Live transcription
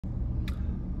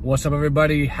What's up,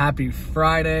 everybody? Happy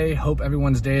Friday. Hope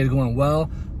everyone's day is going well.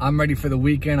 I'm ready for the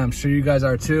weekend. I'm sure you guys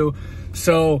are too.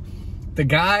 So the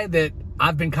guy that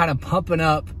I've been kind of pumping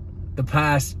up the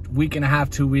past week and a half,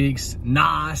 2 weeks,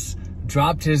 Nas,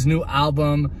 dropped his new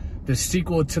album, the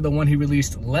sequel to the one he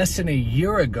released less than a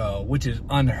year ago, which is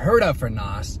unheard of for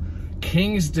Nas.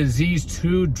 King's Disease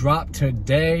 2 dropped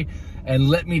today. And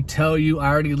let me tell you, I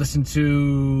already listened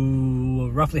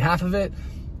to roughly half of it,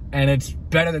 and it's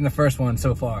better than the first one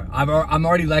so far. I'm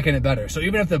already liking it better. So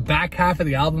even if the back half of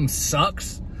the album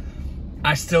sucks,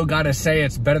 I still gotta say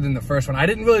it's better than the first one. I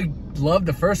didn't really love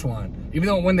the first one. Even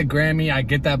though it won the Grammy, I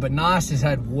get that, but Nas has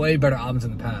had way better albums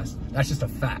in the past. That's just a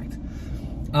fact.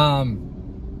 But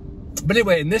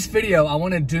anyway, in this video, I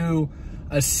wanna do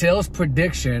a sales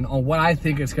prediction on what I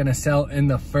think it's gonna sell in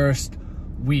the first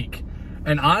week.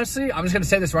 And honestly, I'm just gonna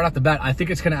say this right off the bat, I think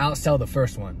it's gonna outsell the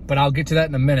first one, but I'll get to that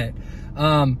in a minute.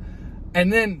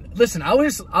 And then, listen, I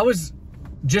was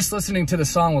just listening to the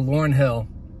song with Lauryn Hill,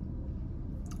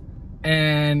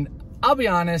 and I'll be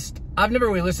honest, I've never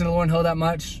really listened to Lauryn Hill that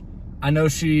much. I know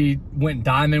she went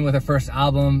diamond with her first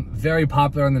album, very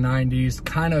popular in the 90s,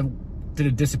 kind of did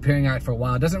a disappearing act for a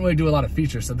while. Doesn't really do a lot of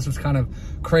features, so this was kind of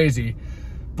crazy.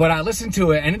 But I listened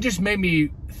to it, and it just made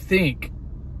me think,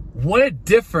 what a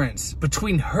difference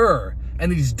between her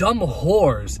and these dumb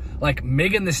whores like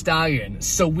Megan Thee Stallion,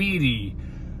 Saweetie,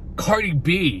 Cardi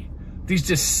B, these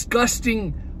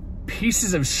disgusting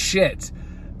pieces of shit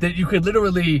that you could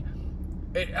literally,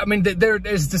 I mean, they're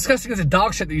as disgusting as a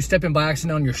dog shit that you step in by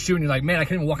accident on your shoe and you're like, man, I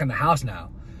can't even walk in the house now.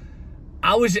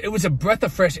 It was a breath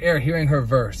of fresh air hearing her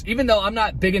verse. Even though I'm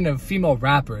not big into female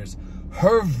rappers,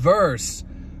 her verse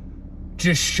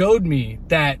just showed me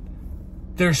that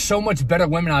there's so much better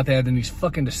women out there than these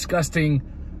fucking disgusting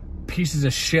pieces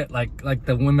of shit like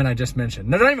the women I just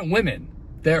mentioned. They're not even women.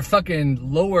 They're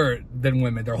fucking lower than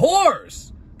women. They're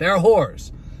whores. They're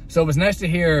whores. So it was nice to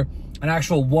hear an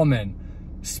actual woman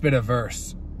spit a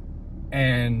verse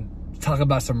and talk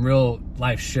about some real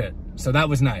life shit. So that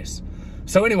was nice.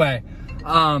 So anyway,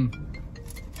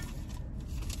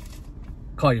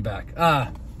 call you back.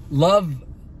 Love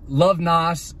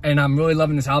Nas, and I'm really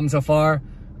loving this album so far.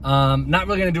 Not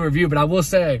really gonna do a review, but I will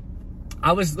say,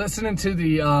 I was listening to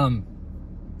the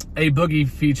A Boogie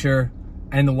feature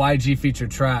and the YG feature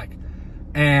track,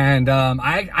 and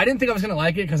I didn't think I was gonna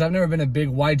like it because I've never been a big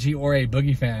YG or A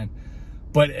Boogie fan,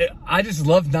 but I just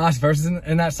loved Nas' verses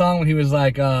in that song when he was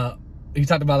like, he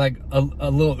talked about like a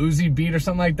little Uzi beat or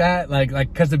something like that, like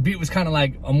because the beat was kind of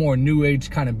like a more new age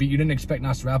kind of beat. You didn't expect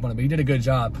Nas to rap on it, but he did a good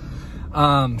job.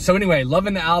 So anyway,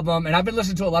 loving the album, and I've been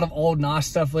listening to a lot of old Nas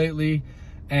stuff lately,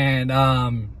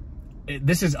 and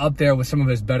this is up there with some of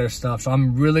his better stuff. So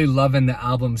I'm really loving the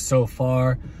album so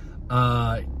far.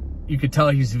 You could tell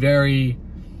he's very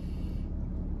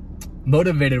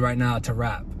motivated right now to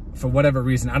rap for whatever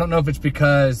reason. I don't know if it's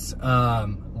because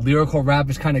lyrical rap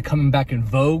is kind of coming back in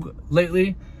vogue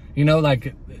lately. You know,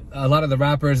 like a lot of the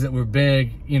rappers that were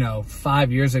big, you know,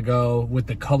 5 years ago with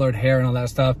the colored hair and all that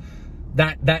stuff,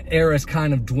 that era is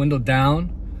kind of dwindled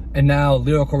down. And now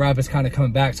lyrical rap is kind of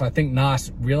coming back. So I think Nas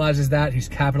realizes that. He's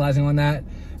capitalizing on that.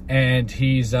 And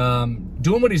he's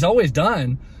doing what he's always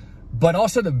done. But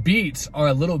also the beats are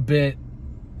a little bit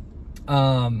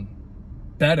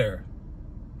better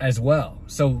as well.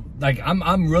 So like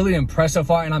I'm really impressed so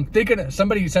far. And I'm thinking,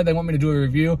 somebody said they want me to do a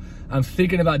review. I'm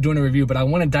thinking about doing a review, but I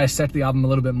want to dissect the album a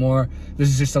little bit more. This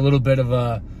is just a little bit of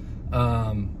a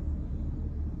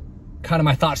kind of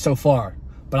my thoughts so far.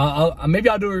 But maybe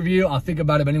I'll do a review. I'll think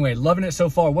about it. But anyway, loving it so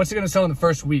far. What's it going to sell in the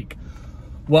first week?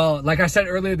 Well, like I said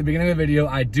earlier at the beginning of the video,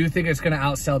 I do think it's going to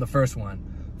outsell the first one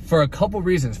for a couple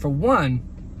reasons. For one,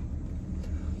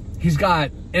 he's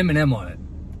got Eminem on it.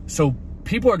 So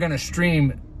people are going to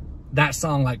stream that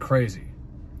song like crazy.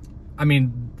 I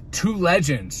mean, two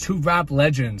rap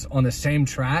legends on the same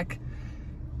track.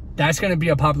 That's going to be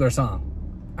a popular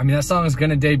song. I mean, that song is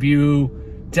going to debut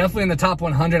definitely in the top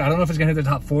 100. I don't know if it's gonna hit the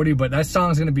top 40, but that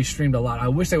song is gonna be streamed a lot. I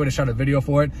wish they would have shot a video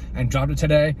for it and dropped it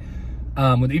today.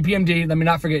 With epmd, let me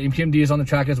not forget, epmd is on the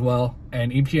track as well. And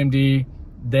epmd,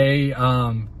 they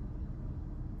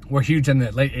were huge in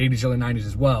the late 80s, early 90s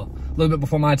as well. A little bit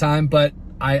before my time, but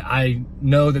I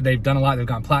know that they've done a lot. They've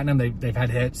gone platinum, they've had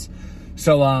hits.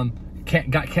 So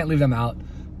can't leave them out.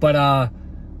 But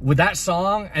with that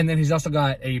song, and then he's also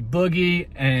got A Boogie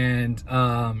and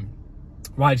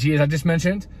YG, as I just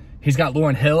mentioned. He's got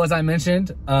Lauryn Hill, as I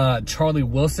mentioned. Charlie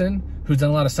Wilson, who's done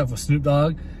a lot of stuff with Snoop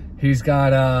Dogg. He's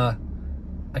got, I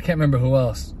can't remember who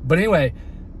else. But anyway,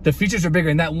 the features are bigger.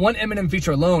 And that one Eminem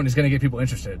feature alone is going to get people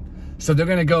interested. So they're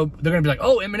going to be like,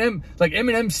 oh, Eminem, like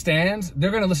Eminem stands. They're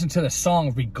going to listen to the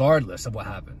song regardless of what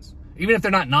happens. Even if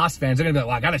they're not Nas fans, they're gonna be like,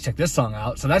 well, I gotta check this song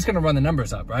out. So that's gonna run the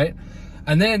numbers up, right?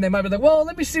 And then they might be like, well,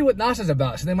 let me see what Nas is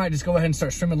about. So they might just go ahead and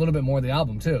start streaming a little bit more of the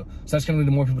album too. So that's gonna lead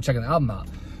to more people checking the album out.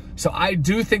 So I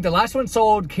do think the last one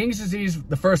sold, King's Disease,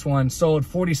 the first one, sold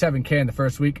 47K in the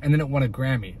first week, and then it won a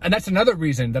Grammy. And that's another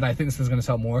reason that I think this was gonna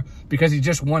sell more, because he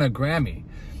just won a Grammy.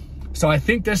 So I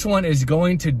think this one is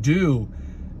going to do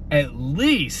at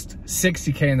least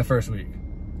 60K in the first week.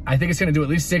 I think it's gonna do at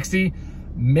least 60,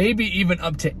 maybe even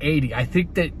up to 80. I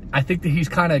think that he's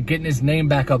kind of getting his name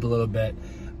back up a little bit.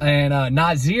 And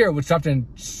Nasir, which dropped in,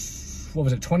 what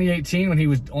was it, 2018, when he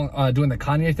was doing the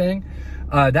Kanye thing,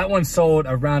 that one sold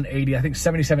around 80, I think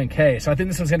 77K. So I think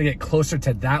this one's gonna get closer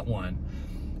to that one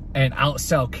and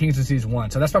outsell King's Disease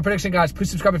 1. So that's my prediction, guys. Please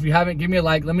subscribe if you haven't. Give me a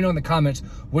like. Let me know in the comments,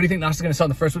 what do you think Nas is gonna sell in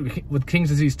the first week with King's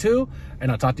Disease 2?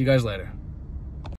 And I'll talk to you guys later.